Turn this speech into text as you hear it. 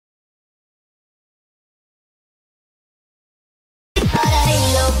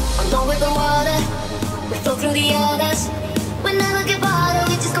through the others. We never get bothered,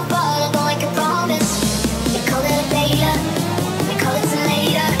 we just go farther, though I can promise. They call it a failure, they call it till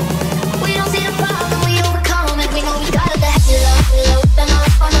later. We don't see the problem, we overcome it. We know we got it, the hell up, and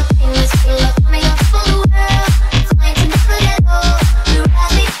off on the fingers, fill up, coming up for the world. Flying to never let go. We're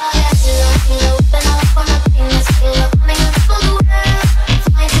right, we got it, and off on the fingers, fill up, coming up for the world.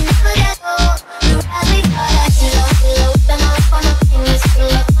 Flying to never let go. We're right, we got it, and off on the fingers,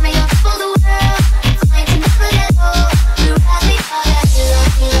 fill up, coming up for the world. Flying to never let go. We're right, we got it,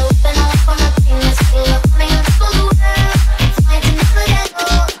 and off on the fingers, fill up, coming up for the world. Flying to never let go.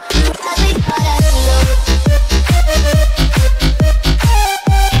 We're right, we got it.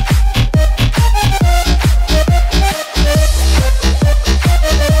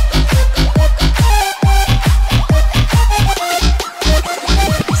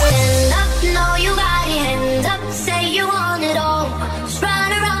 Stand up, know you got it, hand up, say you want it all. Just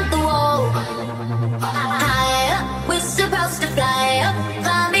run around the wall. High up, we're supposed to fly up,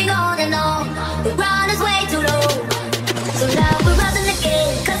 climbing on and on. The ground is way too low. So now we're rising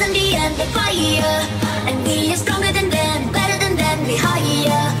again, 'cause in the end they fire. And we are stronger than them, better than them, we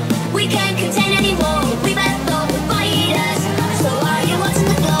higher. We can't contain anymore, we better go and fight us. So are you watching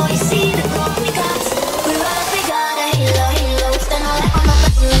the glow? You see the glow we got. We're up, we got a halo. Stand all up on the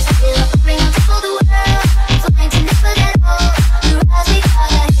fingers, fill up, bring us for the world. Flying to never let go. We're up, we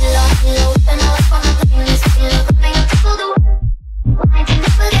got a halo. Stand all up on the fingers, fill up, bring us for the world. Flying to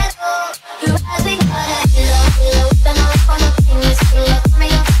never let go. We're up, we got a halo. Stand all up on the fingers, fill up,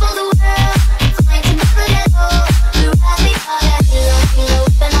 bring us for the world. Flying to never let go. We're up, we got a halo.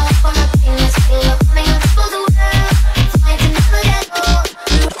 Stand all up on the fingers, fill up, bring us for the world. Flying to never let go.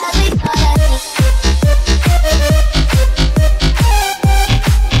 We're up, we got a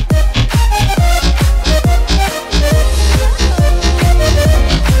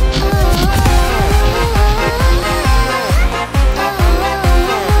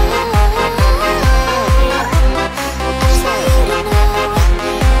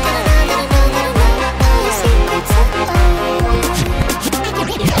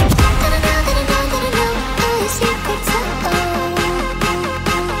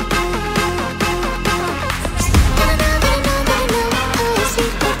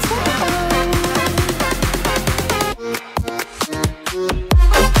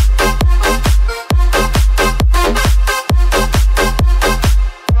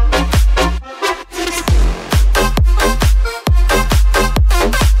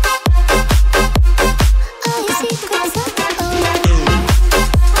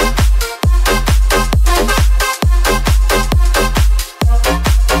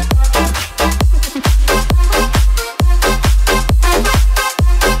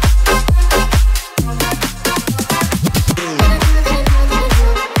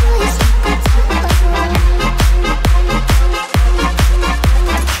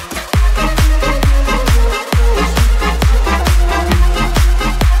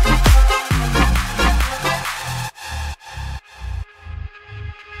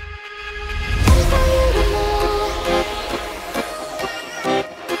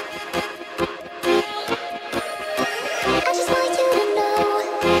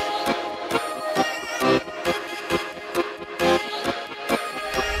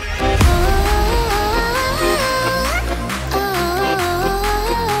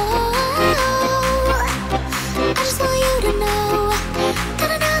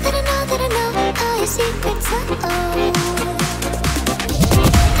secrets.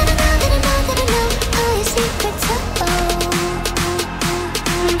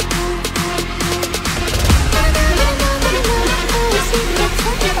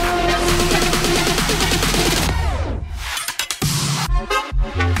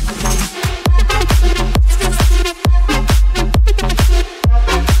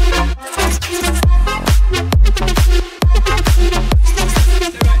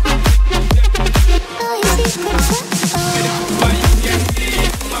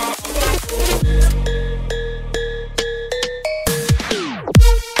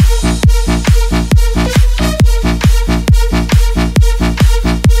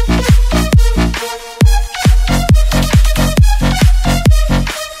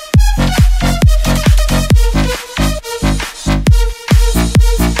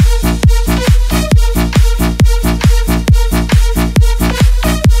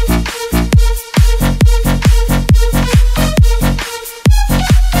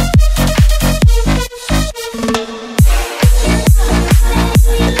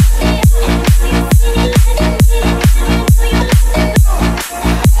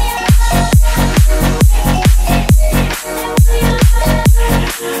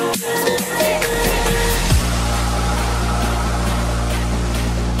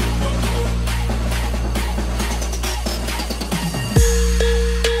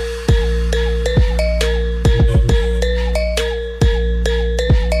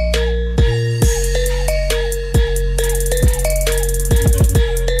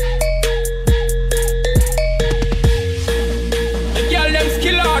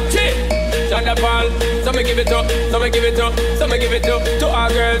 Thunderball. So me give it up, so me give it up, so me give it up to our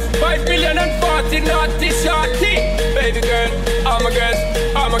girls. 5 billion and 40 naughty shorty. Baby girl, all my girls,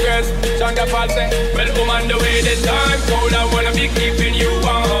 all my girls. Thunderball say, well, I'm on the way this time. Cold, I wanna be keeping you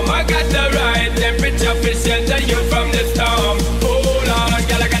warm. I got the right temperature for shelter you from the storm. Hold on,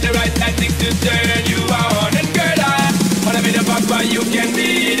 girl, I got the right tactics to turn you on. And girl, I wanna be the papa, you can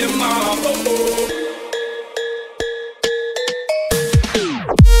be the mom. Oh, oh.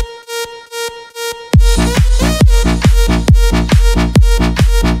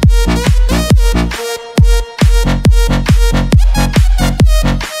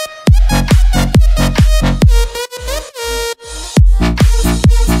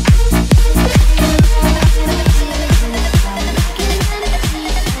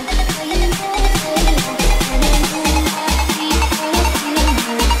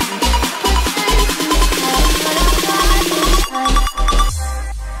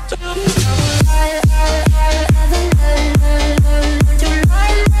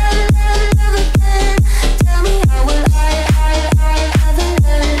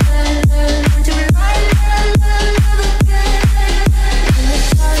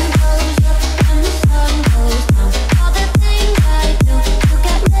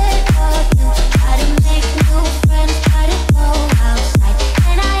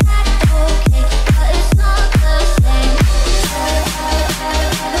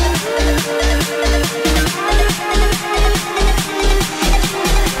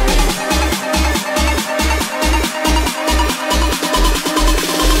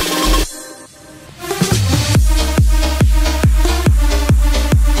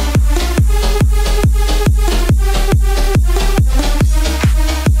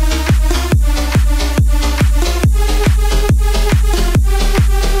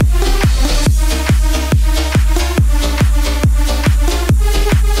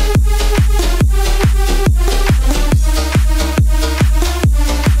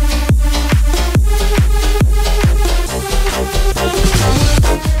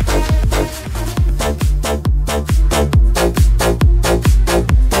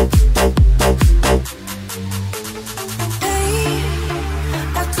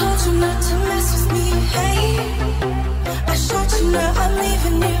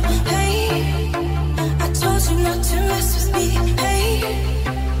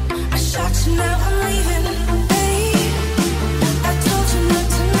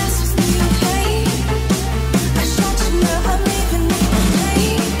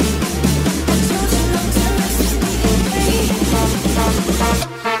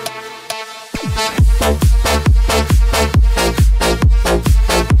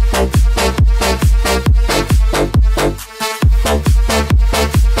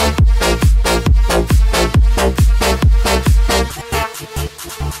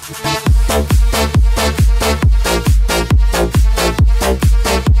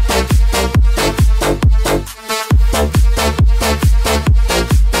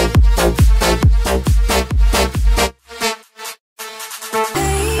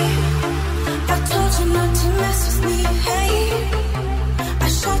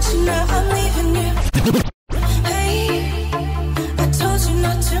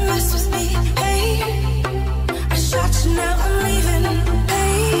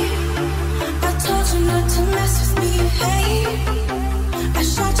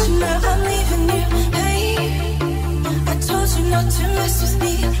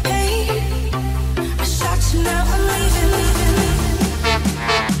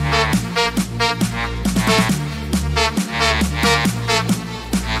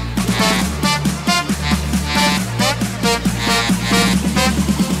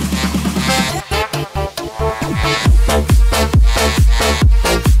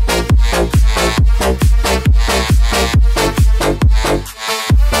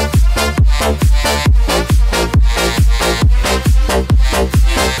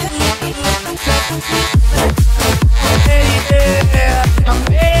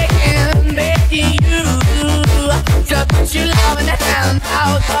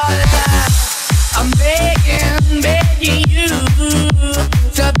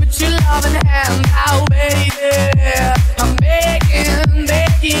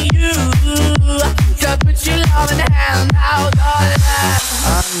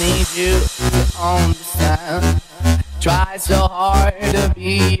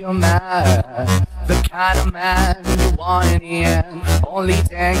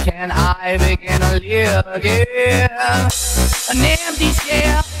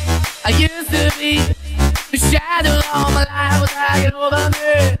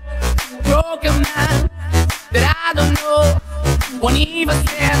 Won't even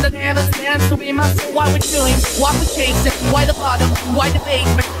stand, I never stand to be my soul. Why we're chilling, why we're chasing, why the bottom, why the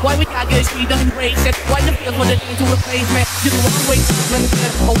basement, why we got good, she don't embrace it, why the feels what it need to replace me. You're the wrong way to spend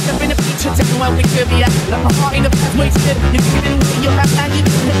it. Oh, step in the future, tell me where we could be at. Like my heart in the past wasted. You're giving away your half and you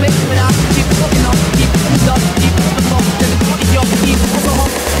didn't live it out. Keep walking on, keep coming up, keep moving on. Then the body your keep moving on.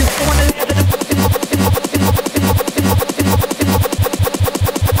 Just don't wanna live in the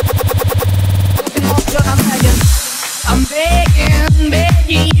I'm begging,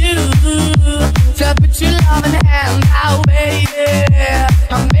 begging you to put your loving hand out, baby.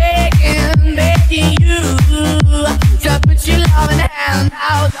 I'm begging, begging you to put your loving hand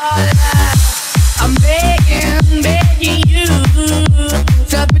out, darling. I'm begging, begging you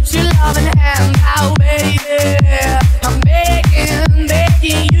to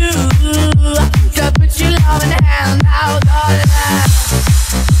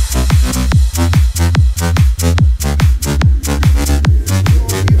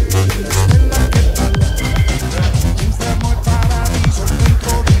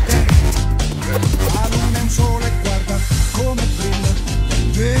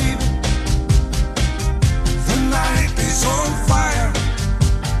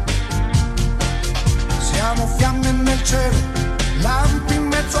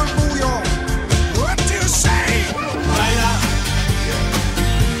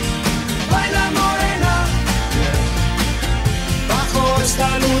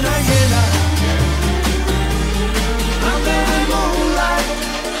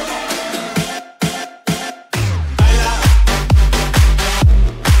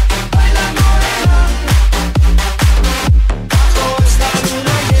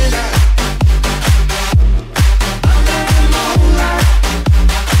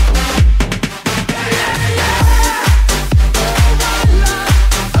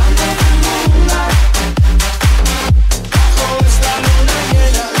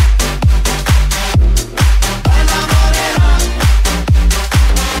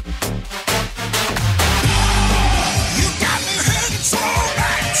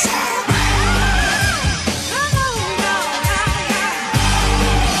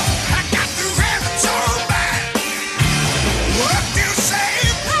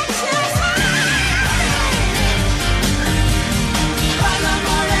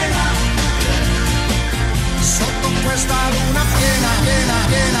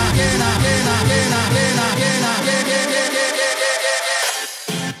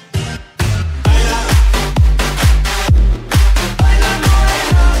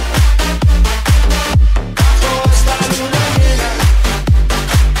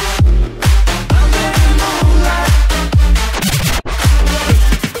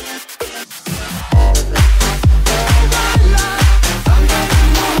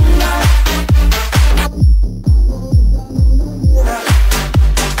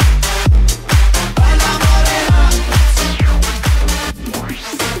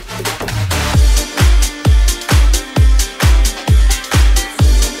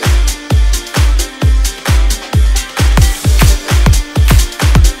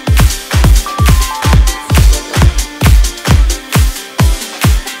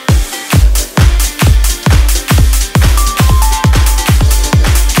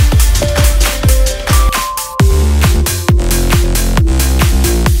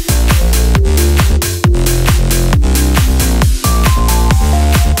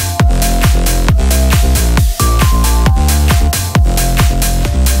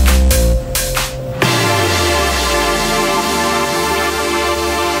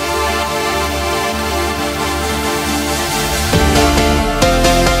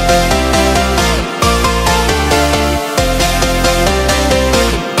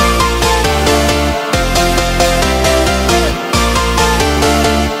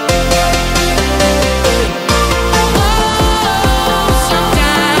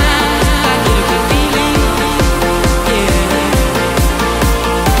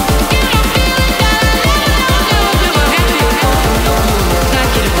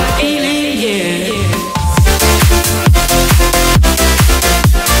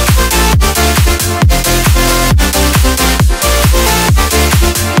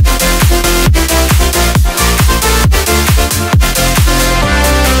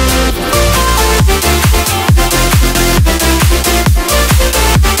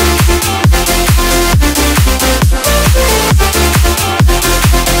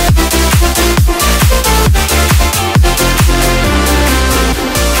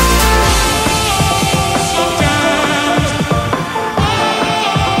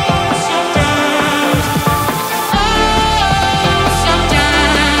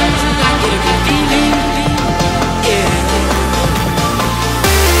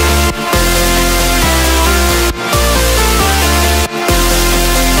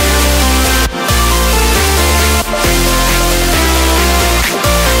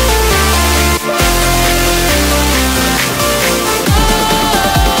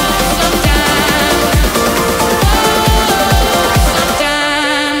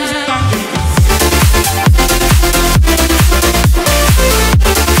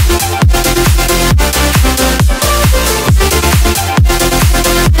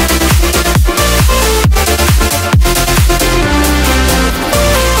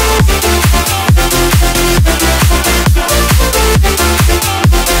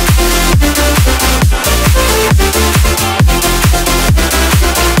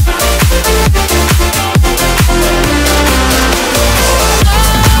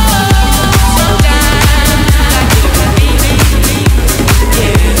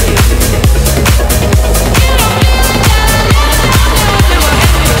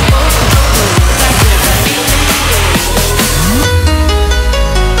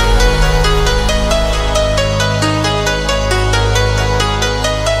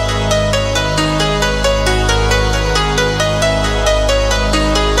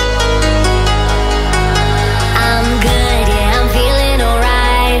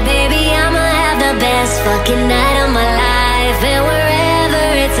fucking night of my life, and wherever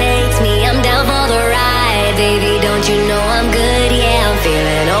it takes me, I'm down for the ride. Baby, don't you know I'm good? Yeah, I'm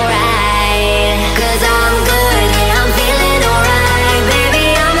feeling alright. 'Cause I'm good, yeah, I'm feeling alright. Baby,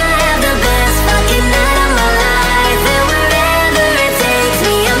 I'ma have the best fucking night of my life, and wherever it takes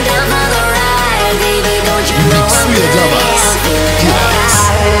me, I'm down for the ride. Baby, don't you know I'm good? Yeah, I'm feeling alright.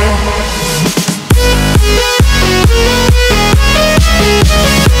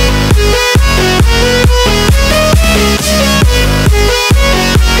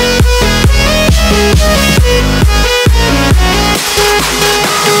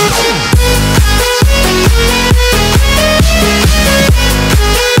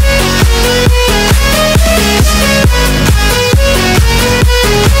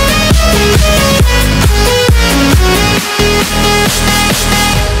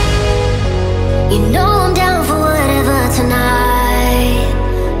 You know I'm down for whatever tonight.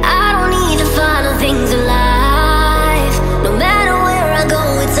 I don't need the final things in life. No matter where I go,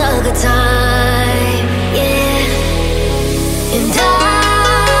 it's a good time. Yeah. And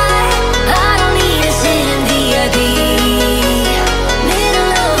I don't need to sit in VIP.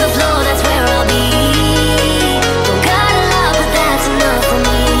 Middle of the floor, that's where I'll be. Don't got a lot, but that's enough for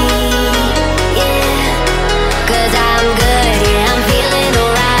me. Yeah. 'Cause I'm good, yeah, I'm feeling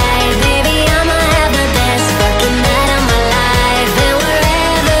alright. Baby, I'ma have the best fucking night of my life, and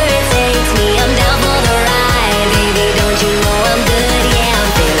wherever it takes me, I'm down for the ride. Baby, don't you know I'm good? Yeah, I'm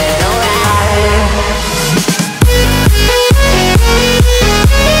feeling alright.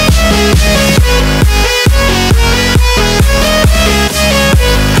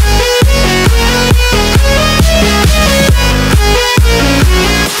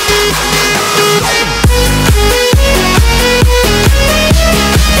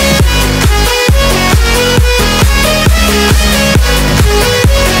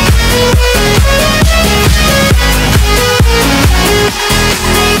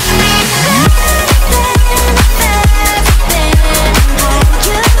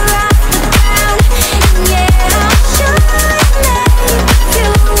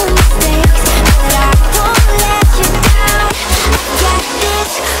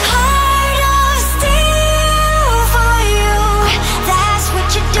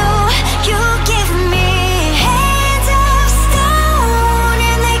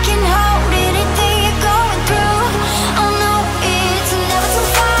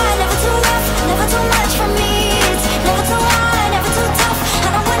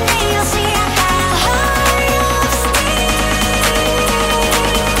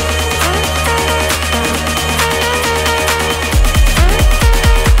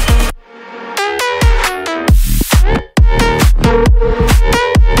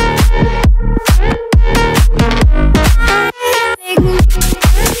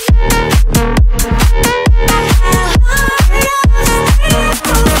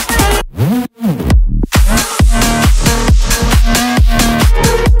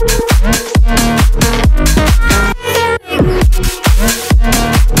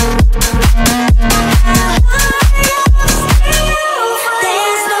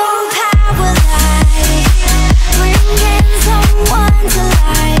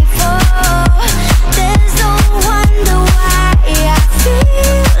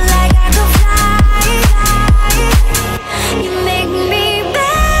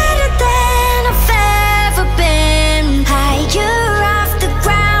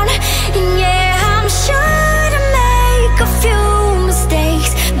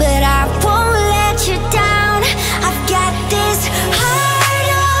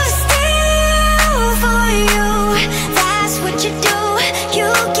 You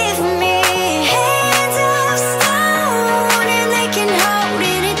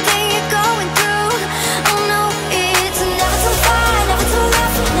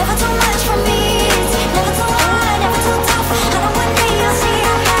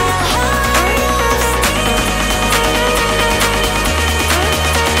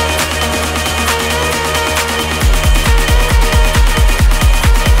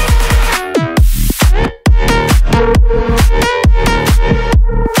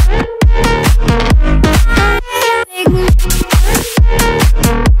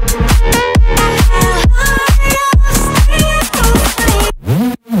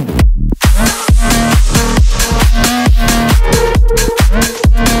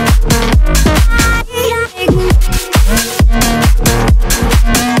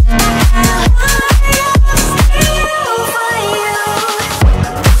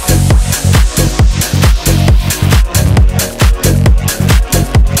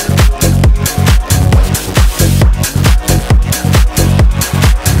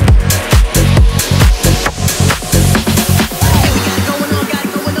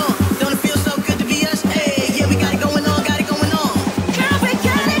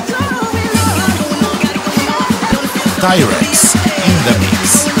Dexu&Djtirex in the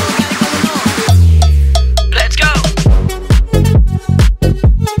mix. Let's go.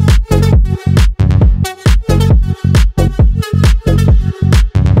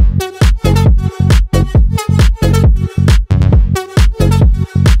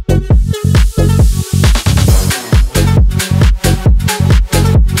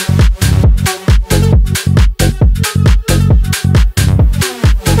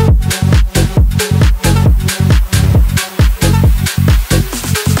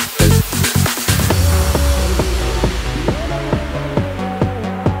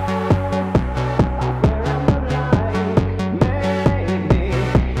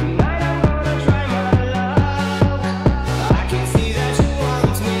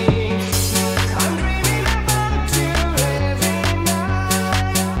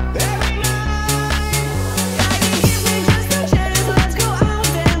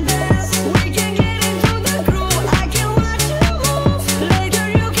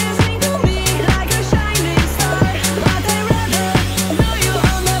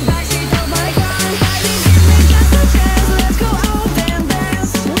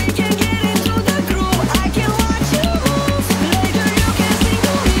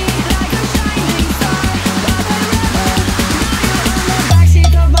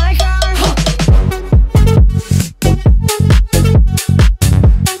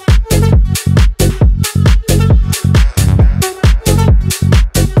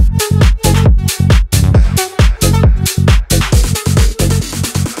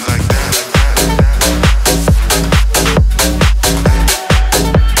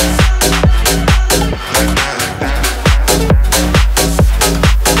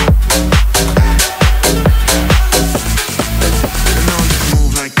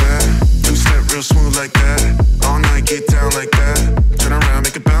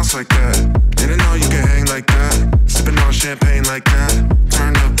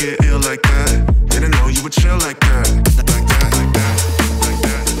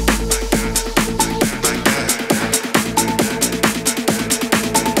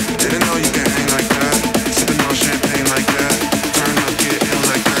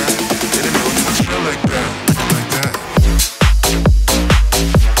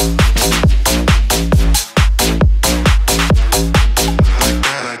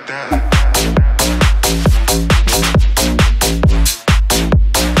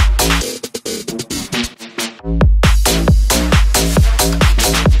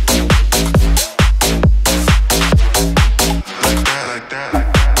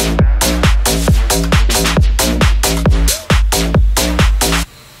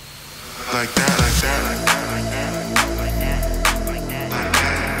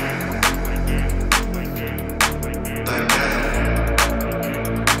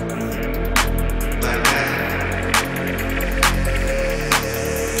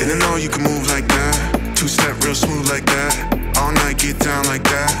 Didn't know you could move like that. Two-step real smooth like that. All night get down like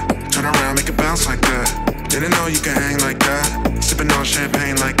that. Turn around, make it bounce like that. Didn't know you could hang like that. Sipping on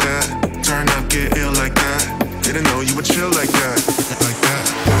champagne like that. Turn up, get ill like that. Didn't know you would chill like that. Like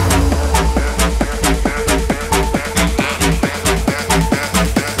that.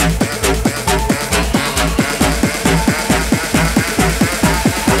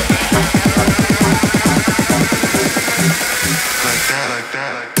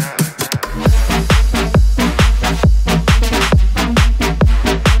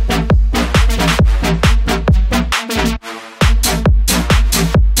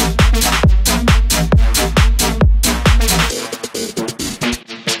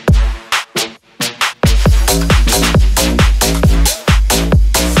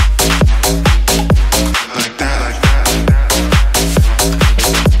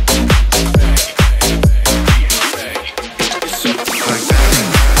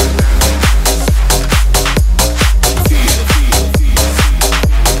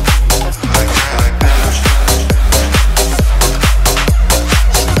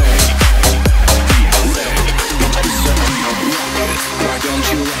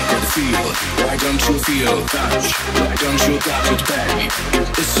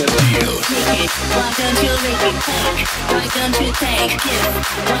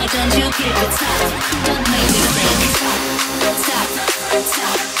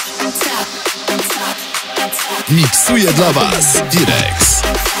 Miksuje dla Was Djtirex.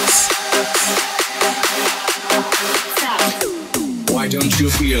 Why don't you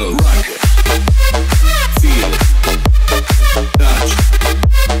feel rock it? Feel, touch,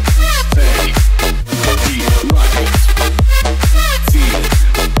 pay, feel, rock it. Feel,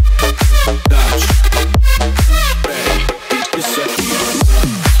 touch, pay, it's a feel.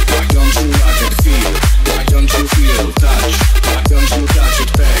 Why don't you rock it? Feel, why don't you feel?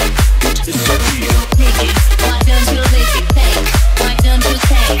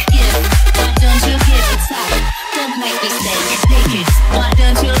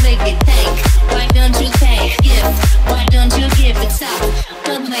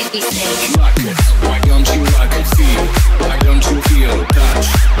 music. Rock it, why don't you rock it, feel? Why don't you feel, touch?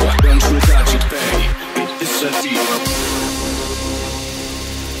 Why don't you touch it, baby? It's a deal.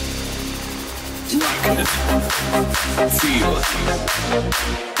 Rock it, feel,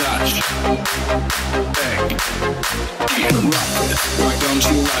 touch, baby. Yeah, rock it, why don't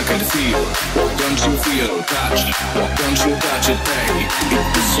you rock it, feel? Why don't you feel, touch? Why don't you touch it, baby?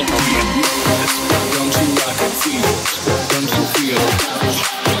 It's a deal. Why don't you rock it, feel? Why don't you feel, touch?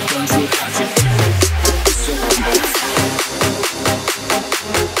 Why don't you touch it? It's a deal.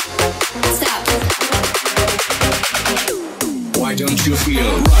 Stop. Why don't you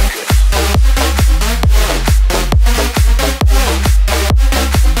feel rock it?